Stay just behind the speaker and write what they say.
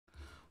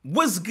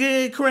What's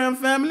good, Cram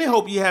family?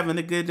 Hope you're having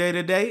a good day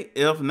today.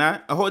 If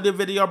not, I hope this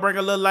video bring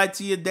a little light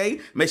to your day.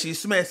 Make sure you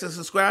smash the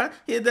subscribe,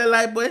 hit that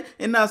like button,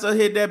 and also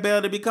hit that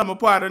bell to become a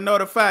part of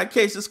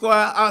Notification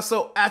Squad.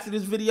 Also, after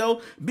this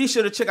video, be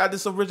sure to check out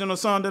this original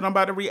song that I'm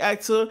about to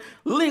react to.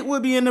 Link will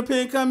be in the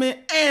pinned comment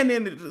and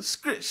in the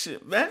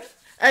description, man.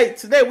 Hey,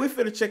 today we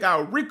finna check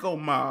out Rico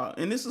Mob,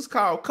 and this is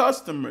called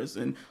Customers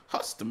and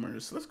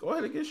Hustomers. Let's go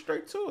ahead and get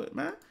straight to it,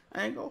 man.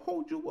 I ain't gonna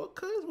hold you up,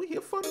 cuz we here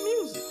for the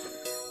music.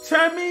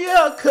 Turn me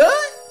up, cuz.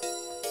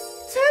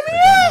 Turn me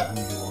up.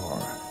 Who you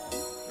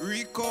are.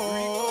 Rico.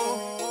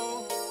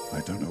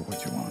 I don't know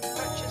what you want.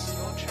 Purchase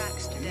your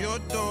tracks today. Your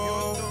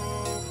dog.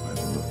 I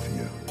will look for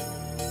you.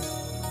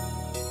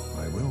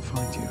 I will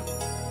find you.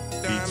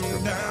 Damn.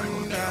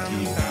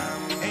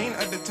 Ain't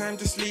had the time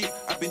to sleep.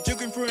 I've been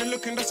jugging through and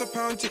looking, that's a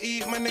pound to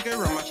eat. My nigga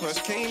run my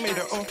first came, made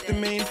it off the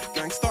main.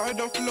 Gang started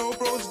off low,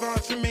 bros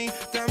vouch for me.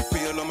 Damn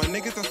free, all of my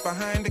niggas that's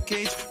behind the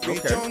cage.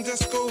 Reed Jones,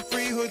 Esco,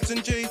 Free Hoods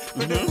and J.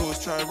 But the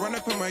bros try run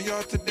up in my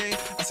yard today.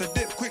 I said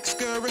dip, quick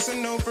scur, it's a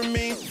no from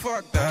me.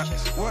 Fuck that.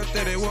 What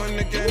did they want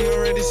again?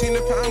 Already seen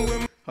the pattern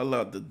with Hold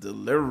up, the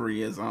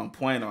delivery is on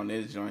point on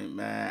this joint,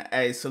 man.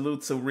 Hey,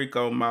 salute to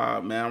Rico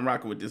Mob, man. I'm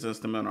rocking with this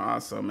instrumental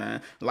also,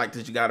 man. Like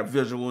that you got a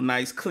visual,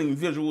 nice, clean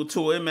visual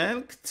to it,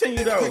 man.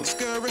 Continue though. quick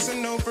scur, it's a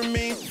no from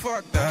me.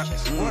 Fuck that.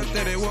 What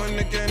did they want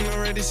again?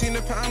 Already seen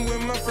the pattern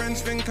with my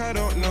friends, think I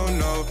don't know,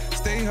 no.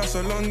 Stay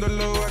hustle on the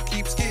low, I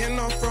keep skating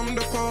off from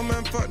the pole,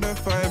 man. Fuck the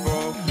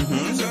 5-0.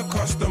 Who's a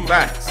customer?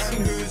 Facts.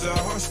 And who's a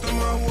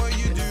customer? What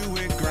you do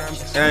with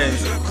grams? Hey.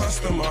 Who's a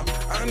customer?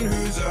 And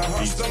who's a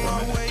customer?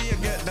 Where you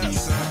get that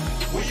sack?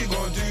 What you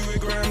gonna do with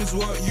grams?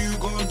 What you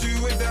gonna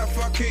do with that?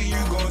 Fuck it, you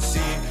gon' see.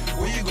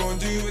 What you gonna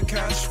do with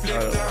cash?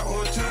 Flip that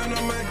or turn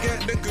on and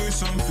get the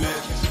goose on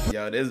flip.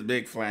 Yo, this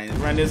big flame.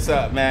 Run this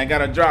up, man.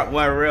 Gotta drop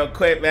one real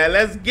quick, man.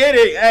 Let's get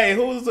it. Hey,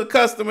 who's a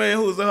customer and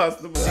who's a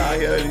customer out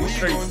here in the What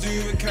you gonna streets?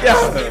 do with cash?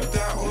 Yeah. Flip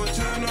that or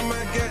turn on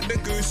and get the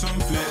goose on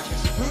flip.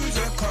 Who's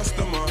a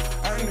customer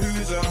and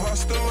who's a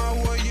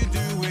customer? What you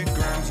do with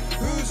grams?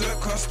 Who's a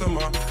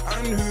customer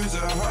and who's a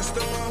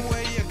customer?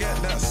 Where you get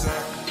that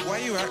sack? Why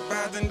you act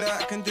bad and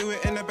that? Can do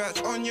it in a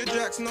batch on your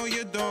jacks. No,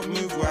 you don't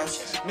move wash.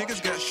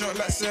 Niggas get shot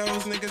like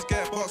cells. Niggas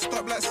get boxed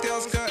up like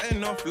scales.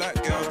 Skirting off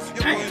like girls.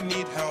 Your boy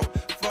need help.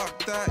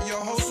 Fuck that, your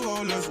whole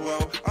soul as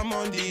well. I'm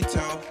on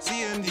detail,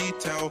 seeing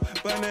detail.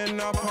 Burning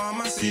up on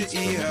my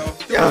city hell.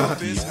 The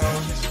roof is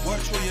hell.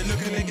 Watch where you're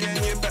looking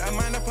again. You better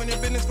mind up on your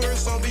business for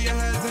it's all be your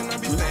head. And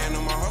I'll be staying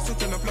on my hustle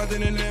till I'm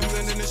flooding in limbs.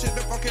 And then the shit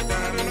the fucking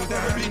run. I don't know if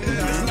I'll be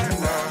there. It's like,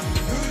 nah.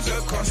 Who's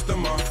a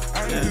customer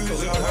and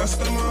who's a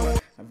customer?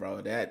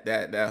 Bro,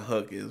 that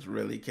hook is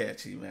really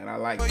catchy, man. I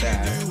like What you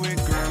that. do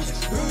with grams?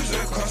 Who's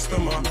a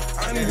customer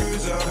and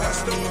who's a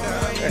customer?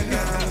 Where you get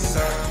that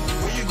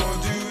sound? What you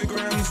gonna do with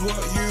grams? What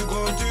you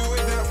gonna do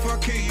with that?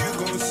 Fuck it, you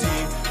gon'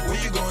 see.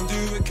 What you gonna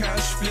do with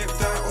cash? Flip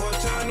that or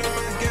turn them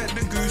and get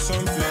the goose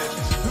on flip.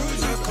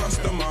 Who's a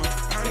customer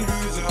and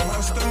who's a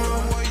customer?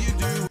 What you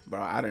do?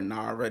 Bro, I didn't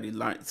already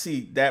learn.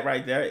 See, that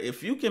right there,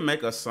 if you can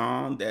make a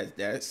song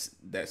that's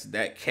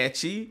that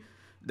catchy,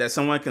 that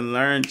someone can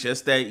learn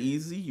just that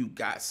easy, you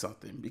got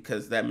something,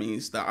 because that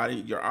means the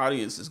audience, your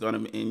audience is gonna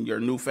be, and your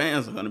new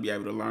fans are gonna be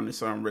able to learn the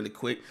song really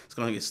quick. It's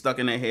gonna get stuck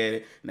in their head,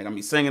 and they're gonna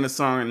be singing the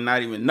song and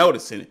not even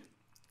noticing it.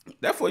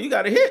 Therefore, you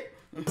got to hit.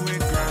 With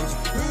grams?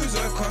 Who's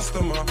a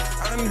customer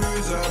and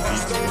who's a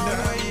customer?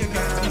 Where you get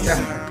that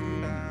sound?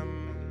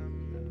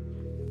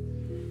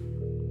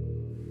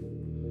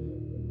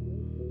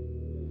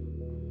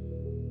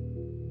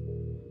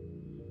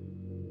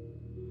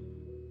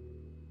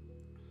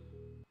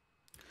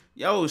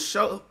 Yo,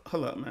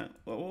 hold up, man.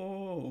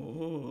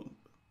 Whoa.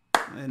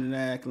 And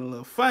acting a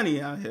little funny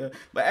out here.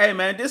 But hey,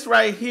 man, this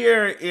right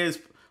here is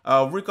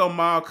Rico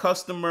Mob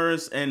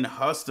Customers and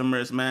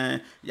Hustomers,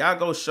 man. Y'all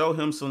go show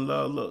him some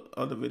love. Look,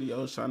 other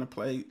videos trying to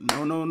play.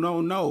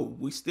 No.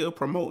 We still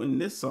promoting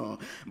this song.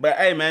 But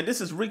hey, man,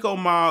 this is Rico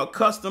Mob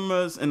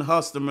Customers and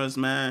Hustomers,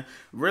 man.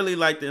 Really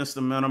like the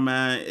instrumental,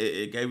 man.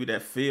 It gave you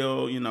that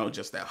feel, you know,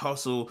 just that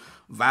hustle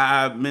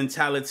vibe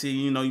mentality.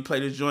 You know, you play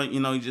this joint, you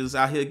know, you just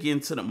out here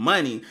getting to the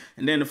money.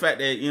 And then the fact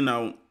that, you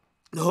know,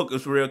 the hook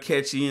is real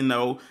catchy, you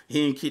know.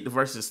 He didn't keep the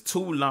verses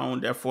too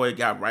long, therefore it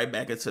got right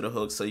back into the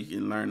hook so you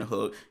can learn the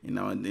hook, you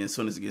know, and then as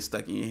soon as it gets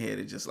stuck in your head,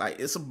 it's just like,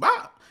 it's a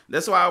bop.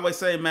 That's why I always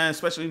say, man,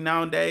 especially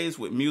nowadays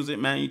with music,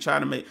 man, you try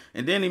to make,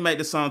 and then he made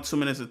the song 2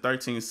 minutes and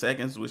 13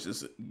 seconds, which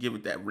is give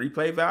it that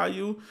replay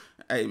value.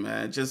 Hey,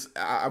 man, just,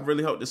 I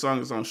really hope the song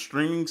is on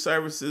streaming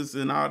services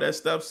and all that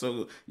stuff,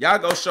 so y'all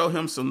go show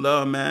him some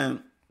love,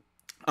 man.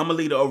 I'm going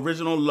to leave the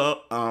original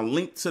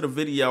link to the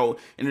video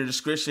in the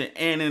description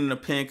and in the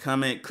pinned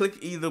comment. Click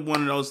either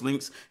one of those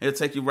links. It'll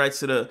take you right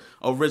to the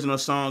original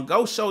song.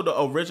 Go show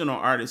the original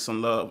artist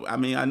some love. I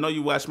mean, I know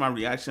you watched my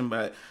reaction,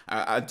 but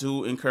I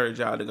do encourage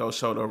y'all to go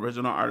show the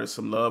original artist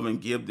some love and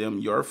give them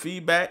your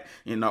feedback,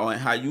 you know, and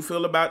how you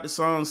feel about the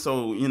song,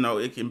 so, you know,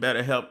 it can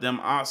better help them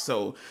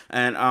also.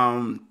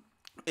 And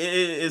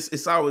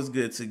it's always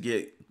good to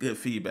get good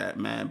feedback,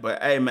 man.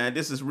 But hey, man,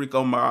 this is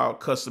Rico Mall,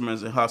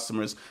 Customers and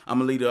Hustomers. I'm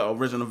gonna leave the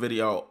original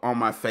video on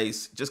my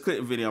face. Just click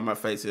the video on my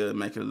face here to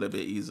make it a little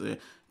bit easier.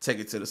 Take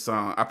it to the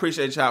song. I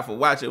appreciate y'all for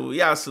watching.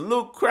 Y'all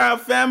salute,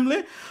 crowd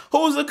family.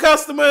 Who's a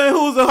customer and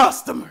who's a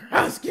Hustomer?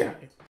 Let's get it.